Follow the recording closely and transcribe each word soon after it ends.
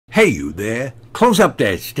Hey, you there, close up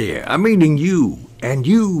that stair. I'm meaning you, and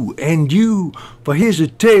you, and you. For here's a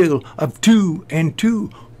tale of 2 and 2.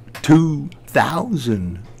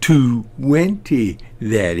 2020,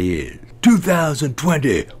 that is.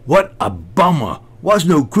 2020, what a bummer. Was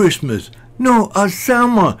no Christmas, no a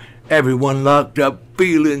summer. Everyone locked up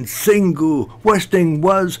feeling single. Worst thing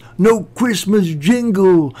was, no Christmas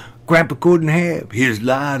jingle. Grandpa couldn't have his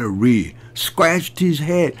lottery. Scratched his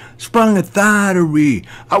head, sprung a thottery.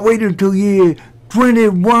 I waited until year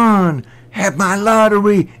 21. Had my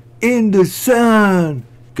lottery in the sun.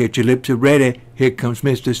 Get your lips ready. Here comes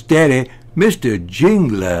Mr. Steady. Mr.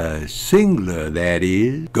 Jingler, Singler, that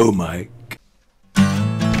is. Go, Mike.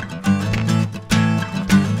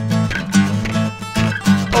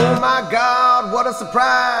 Oh my God, what a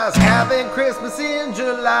surprise, having Christmas in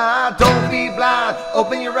July. Don't be blind,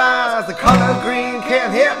 open your eyes, the color green can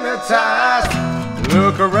hypnotize.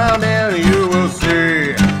 Look around and you will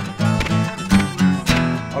see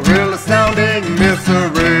a real astounding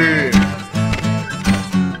misery.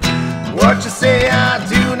 What you say I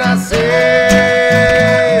do not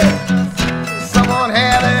say. Someone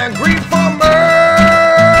had a grief for me.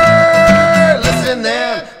 Listen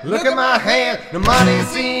then, look at my hand, the money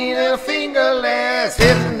seen and fingerless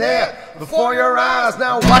hidden there before your eyes.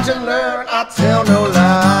 Now watch and learn, I tell no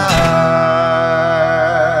lie.